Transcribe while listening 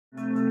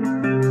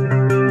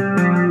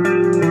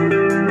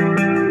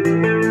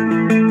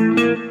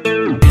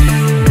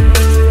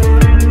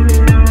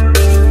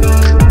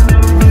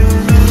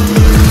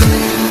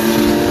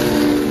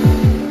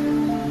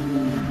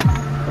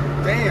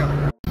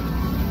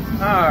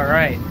All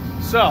right,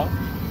 so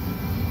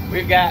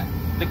we've got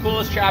the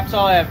coolest chop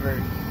saw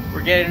ever.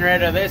 We're getting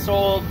rid of this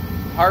old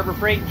Harbor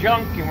Freight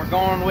junk and we're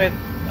going with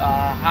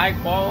high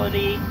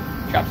quality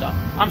chop saw.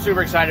 I'm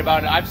super excited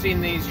about it. I've seen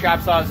these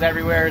chop saws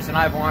everywhere and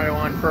I've wanted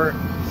one for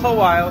a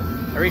while.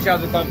 I reached out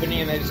to the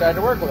company and they decided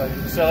to work with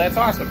it, so that's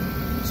awesome.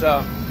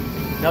 So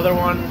another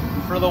one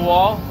for the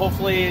wall.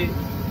 Hopefully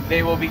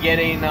they will be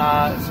getting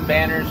some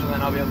banners and then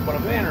I'll be able to put a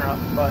banner up.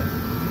 But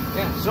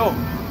yeah, so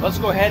let's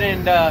go ahead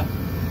and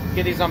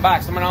get these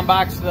unboxed. I'm gonna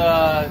unbox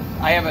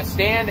I have a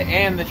stand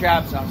and the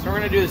chop saw. So we're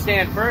gonna do the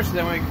stand first,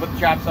 then we can put the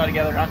chop saw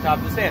together on top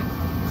of the stand.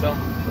 So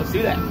let's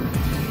do that.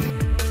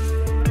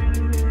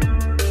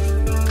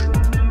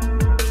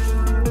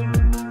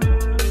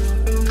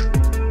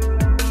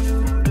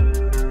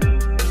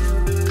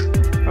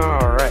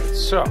 All right,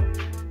 so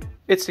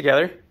it's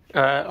together.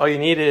 All you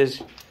need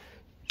is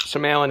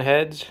some Allen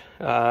heads.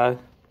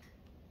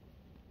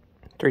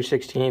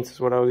 3/16 is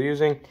what I was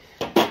using.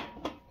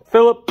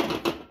 Phillip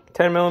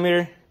 10mm,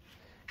 and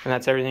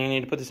that's everything you need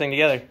to put this thing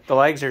together. The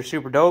legs are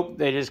super dope.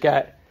 They just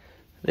got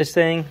this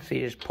thing, so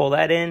you just pull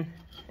that in,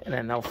 and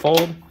then they'll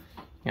fold.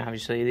 And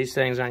obviously, these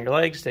things on your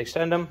legs to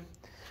extend them.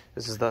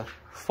 This is the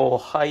full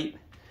height,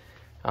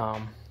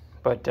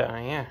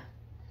 yeah,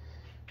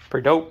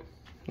 pretty dope.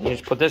 You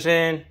just put this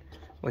in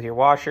with your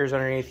washers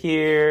underneath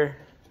here,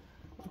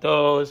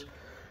 those,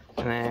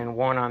 and then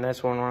one on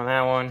this one on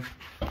that one.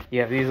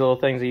 You have these little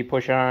things that you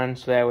push on,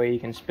 so that way you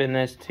can spin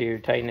this to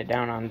tighten it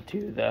down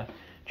onto the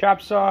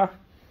chop saw.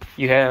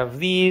 You have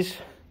these.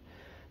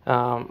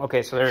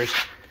 Okay, so there's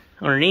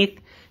underneath.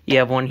 You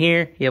have one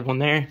here. You have one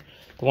there.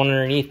 The one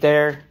underneath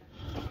there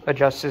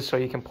adjusts it so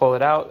you can pull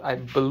it out. I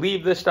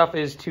believe this stuff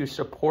is to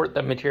support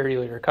the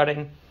material you're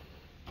cutting.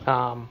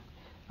 I'm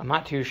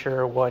not too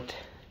sure what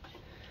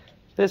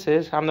this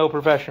is. I'm no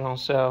professional,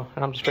 so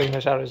I'm just figuring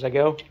this out as I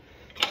go.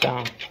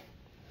 So,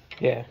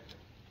 yeah.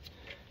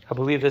 I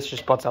believe this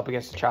just butts up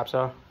against the chop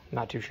saw.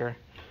 Not too sure.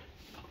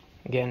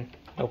 Again,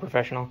 no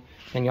professional.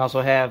 And you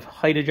also have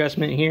height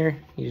adjustment here.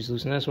 You just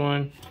loosen this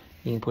one.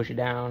 You can push it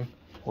down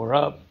or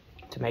up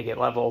to make it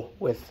level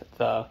with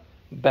the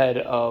bed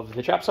of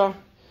the chop saw.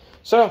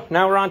 So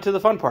now we're on to the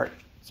fun part.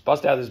 Let's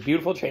bust out this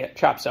beautiful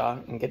chop saw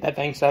and get that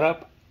thing set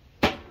up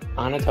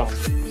on its own.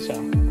 So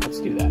let's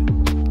do that.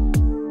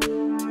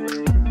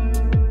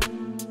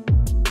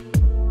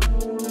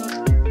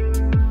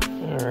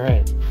 All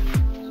right,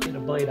 let's get a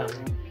blade on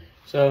there.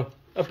 So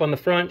up on the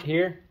front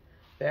here,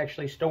 they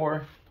actually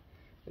store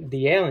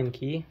the Allen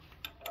key.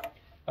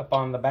 Up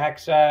on the back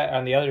side,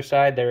 on the other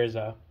side, there is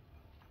a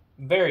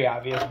very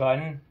obvious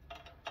button.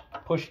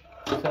 Push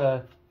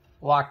to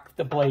lock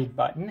the blade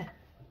button.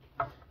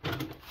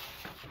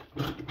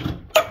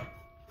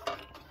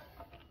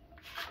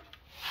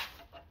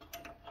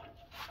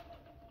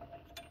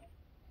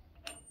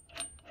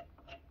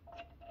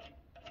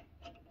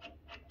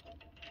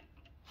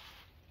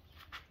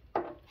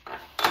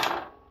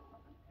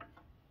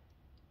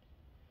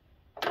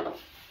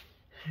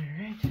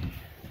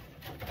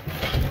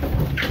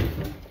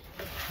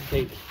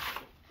 Take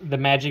the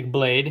magic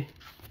blade.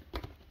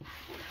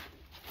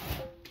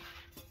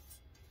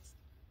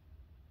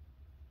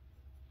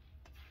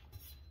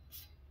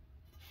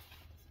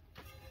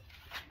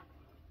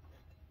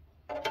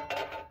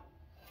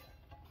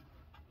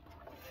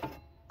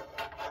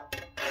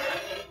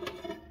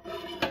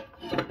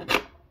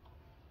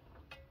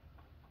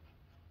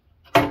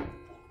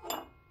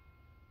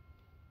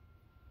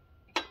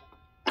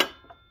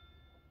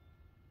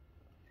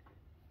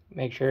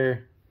 Make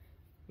sure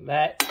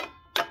that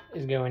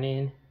is going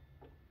in.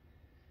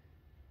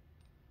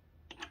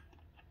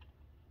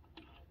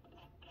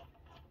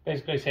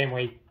 Basically same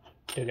way you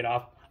took it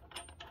off.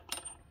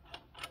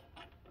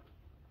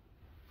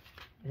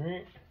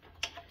 Alright.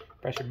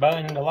 Press your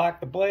button to lock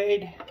the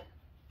blade.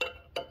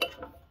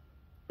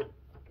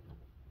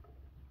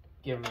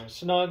 Give them a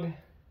snug.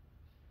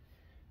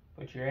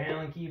 Put your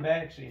Allen key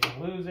back so you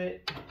don't lose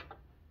it.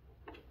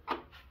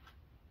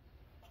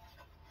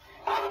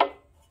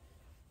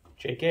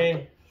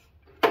 JK.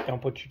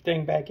 Don't put your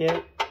thing back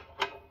yet.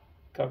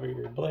 Cover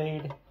your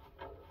blade.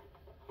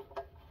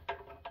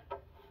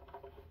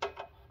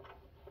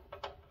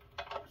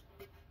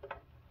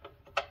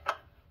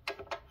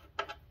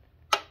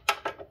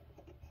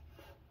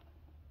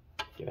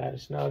 Give that a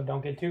snug.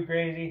 Don't get too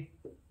crazy.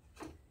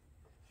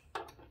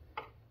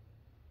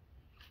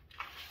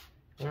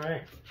 All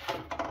right.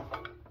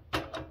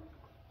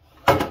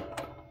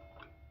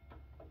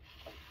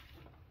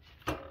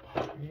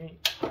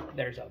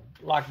 There's a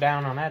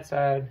lockdown on that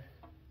side.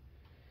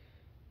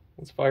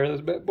 Let's fire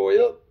this bad boy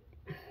up.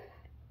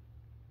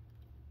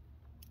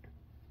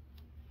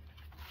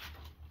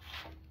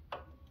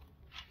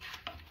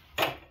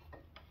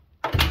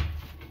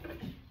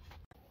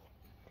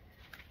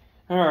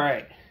 All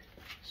right,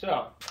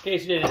 so in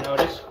case you didn't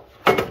notice,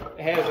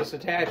 it has this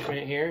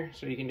attachment here,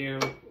 so you can do,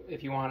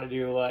 if you want to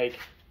do like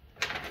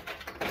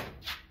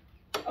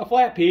a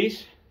flat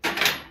piece,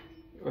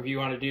 or if you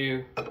want to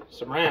do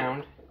some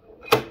round,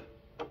 you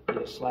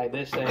just slide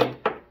this thing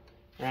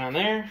around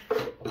there.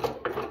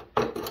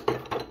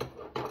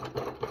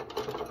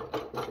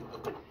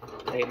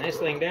 Laying this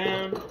thing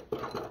down.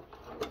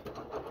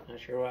 Not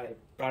sure why I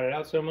brought it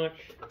out so much.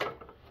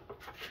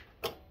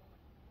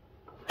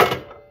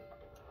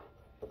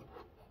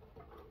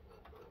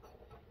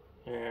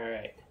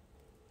 Alright.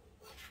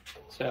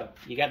 So,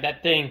 you got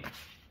that thing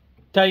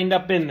tightened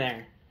up in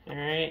there.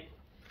 Alright.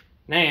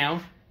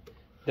 Now,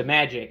 the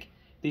magic.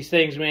 These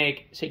things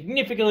make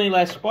significantly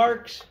less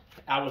sparks.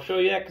 I will show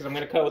you that because I'm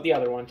going to cut with the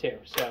other one too.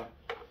 So.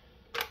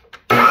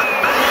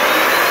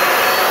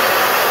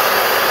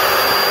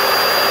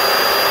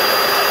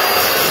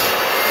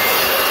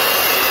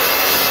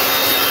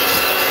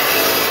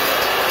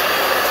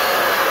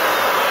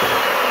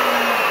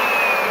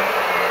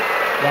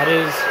 That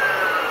is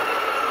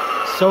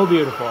so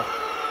beautiful.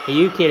 Are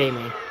you kidding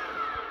me?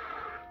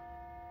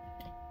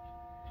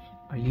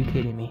 Are you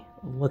kidding me?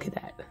 Look at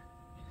that.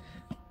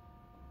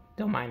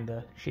 Don't mind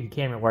the shitty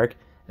camera work.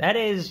 That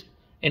is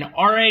an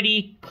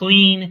already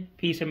clean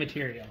piece of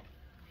material.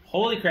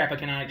 Holy crap, I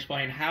cannot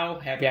explain how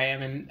happy I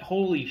am, and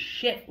holy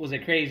shit, was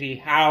it crazy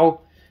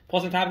how,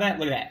 plus on top of that,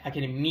 look at that, I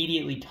can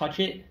immediately touch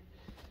it.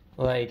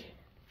 Like,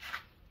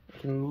 I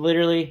can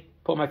literally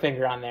put my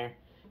finger on there.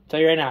 I'll tell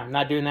you right now, I'm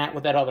not doing that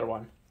with that other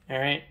one.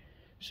 Alright?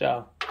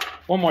 So,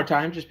 one more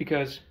time, just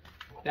because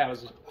that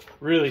was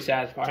really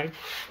satisfying.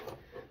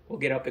 We'll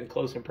get up and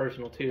close and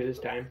personal too this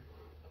time.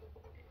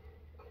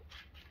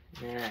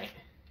 Alright.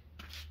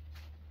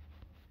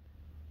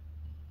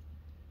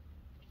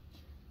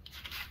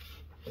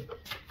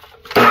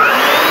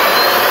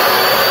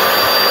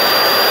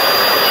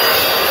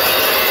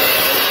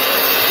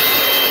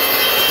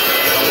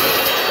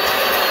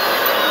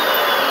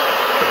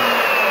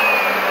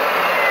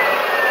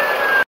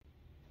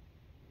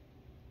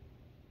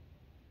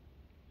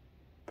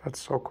 That's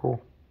so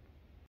cool.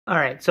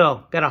 Alright,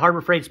 so got a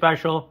Harbor Freight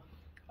special.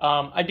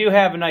 I do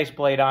have a nice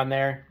blade on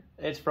there.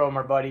 It's from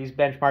our buddies,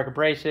 Benchmark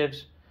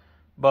Abrasives.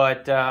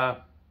 But,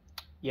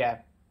 yeah,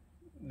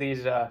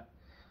 these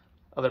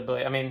other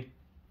blades, I mean,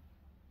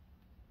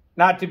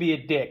 not to be a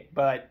dick,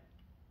 but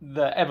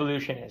the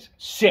evolution is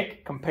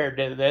sick compared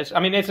to this. I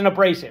mean, it's an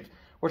abrasive.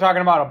 We're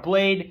talking about a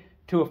blade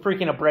to a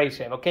freaking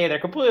abrasive, okay? They're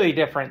completely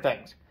different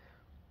things.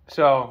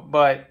 So,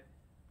 but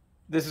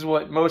this is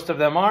what most of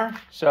them are.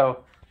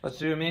 So, let's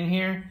zoom in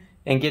here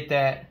and get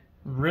that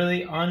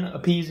really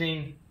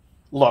unappeasing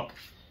look,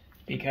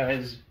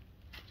 because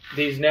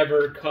these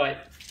never cut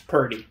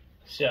purdy.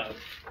 So.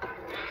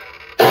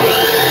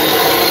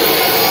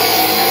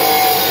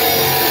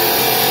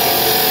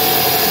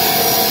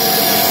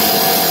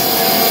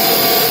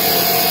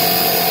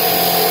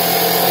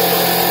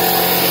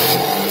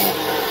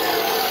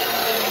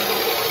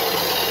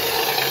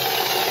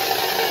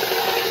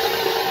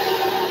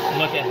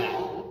 Look at that.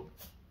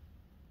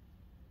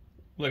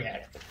 Look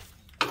at it.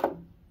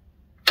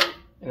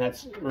 And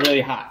that's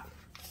really hot.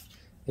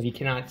 If you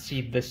cannot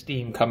see the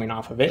steam coming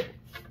off of it.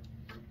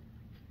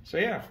 So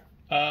yeah,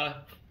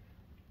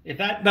 if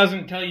that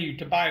doesn't tell you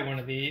to buy one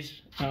of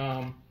these,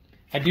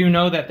 I do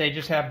know that they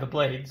just have the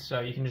blades,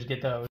 so you can just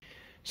get those.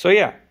 So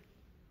yeah,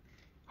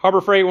 Harbor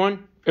Freight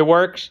one, it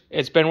works.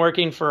 It's been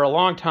working for a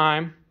long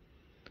time.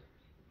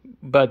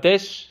 But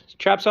this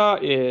chop saw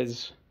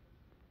is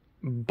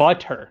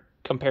butter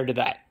compared to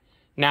that.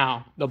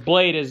 Now, the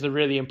blade is the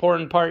really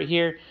important part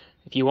here.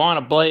 If you want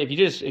a blade,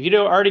 if you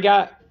already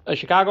got a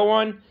Chicago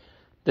one,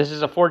 this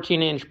is a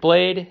 14-inch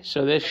blade,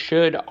 so this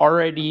should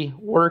already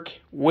work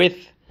with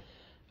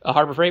a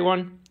Harbor Freight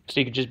one.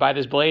 So you could just buy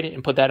this blade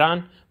and put that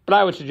on. But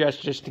I would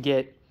suggest just to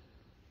get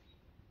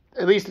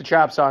at least the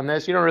chop saw on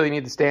this. You don't really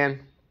need the stand.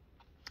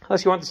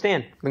 Unless you want the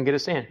stand, you can get a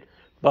stand.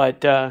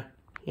 But,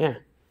 yeah,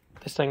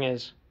 this thing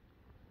is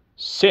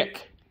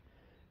sick.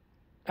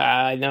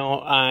 I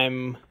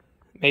know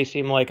may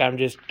seem like I'm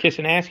just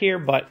kissing ass here,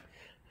 but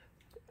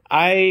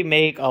I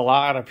make a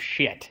lot of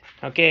shit,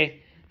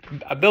 okay?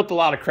 I built a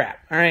lot of crap,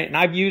 all right? And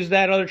I've used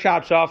that other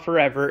chop saw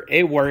forever.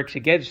 It works.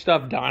 It gets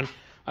stuff done.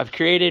 I've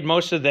created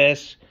most of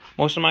this.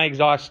 Most of my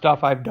exhaust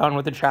stuff I've done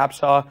with the chop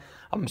saw.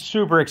 I'm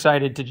super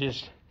excited to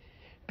just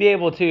be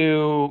able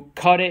to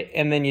cut it,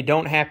 and then you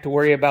don't have to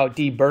worry about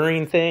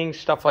deburring things,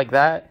 stuff like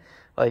that.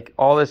 Like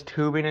all this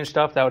tubing and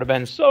stuff, that would have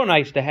been so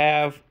nice to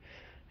have,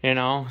 you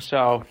know?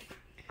 So,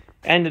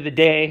 end of the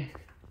day,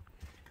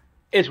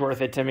 it's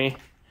worth it to me.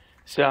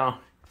 So,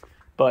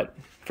 but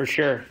for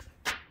sure,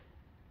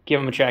 give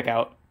them a check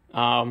out.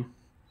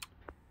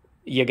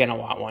 You're going to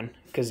want one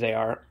because they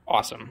are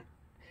awesome.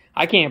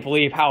 I can't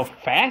believe how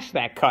fast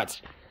that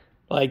cuts.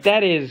 Like,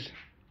 that is,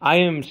 I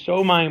am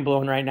so mind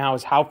blown right now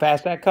is how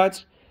fast that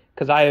cuts.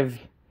 Because I have,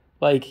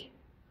 like,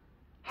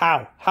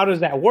 how does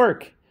that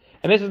work?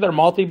 And this is their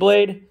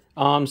multi-blade.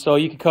 So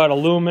you can cut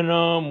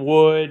aluminum,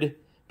 wood,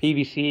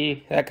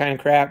 PVC, that kind of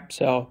crap.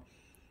 So,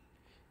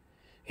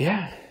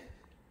 yeah.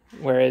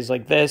 Whereas,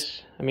 like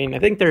this, I mean, I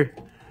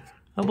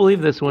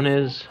believe this one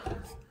is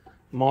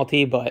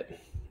multi, but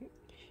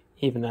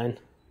even then,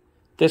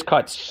 this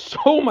cuts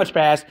so much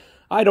fast.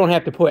 I don't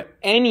have to put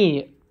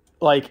any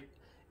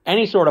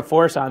sort of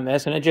force on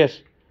this, and it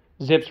just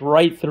zips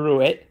right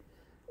through it.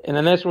 And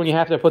then this one, you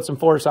have to put some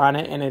force on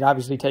it, and it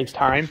obviously takes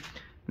time.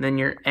 And then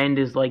your end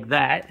is like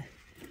that.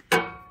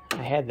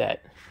 I had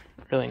that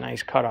really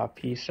nice cutoff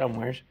piece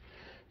somewhere.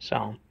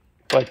 So,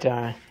 but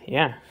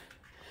yeah,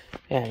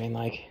 I mean,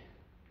 like,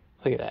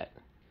 look at that.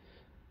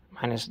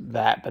 Minus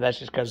that, but that's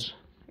just because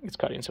it's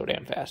cutting so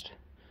damn fast.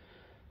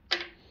 I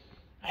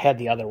had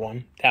the other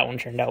one. That one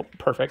turned out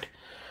perfect.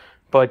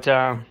 But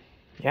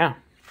yeah,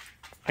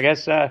 I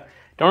guess don't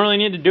really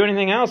need to do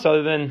anything else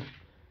other than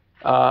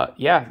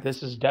yeah,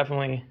 this is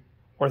definitely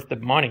worth the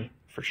money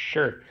for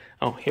sure.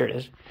 Oh, here it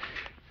is.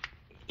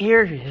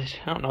 Here it is.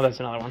 Oh no, that's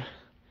another one.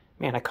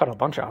 Man, I cut a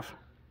bunch off.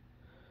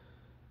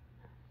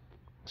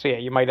 So yeah,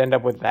 you might end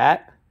up with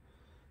that.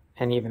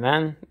 And even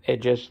then,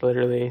 it just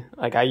literally,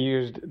 like, I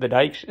used the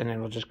dikes and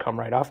it'll just come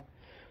right off.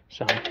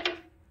 So,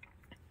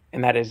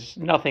 and that is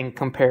nothing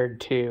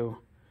compared to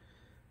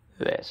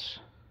this.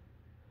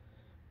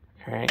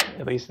 All right,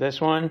 at least this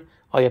one,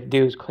 all you have to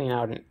do is clean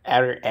out an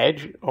outer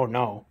edge. Oh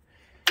no.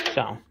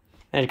 So,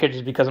 and it could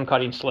just because I'm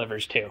cutting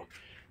slivers too.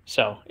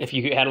 So, if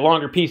you had a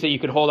longer piece that you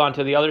could hold on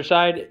to the other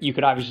side, you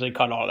could obviously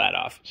cut all that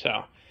off.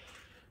 So,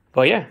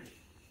 but yeah,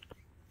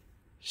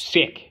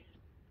 sick.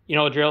 You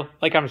know the drill.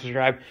 Like, comment,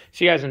 subscribe.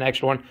 See you guys in the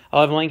next one.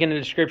 I'll have a link in the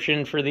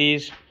description for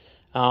these.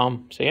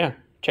 So yeah,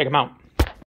 check them out.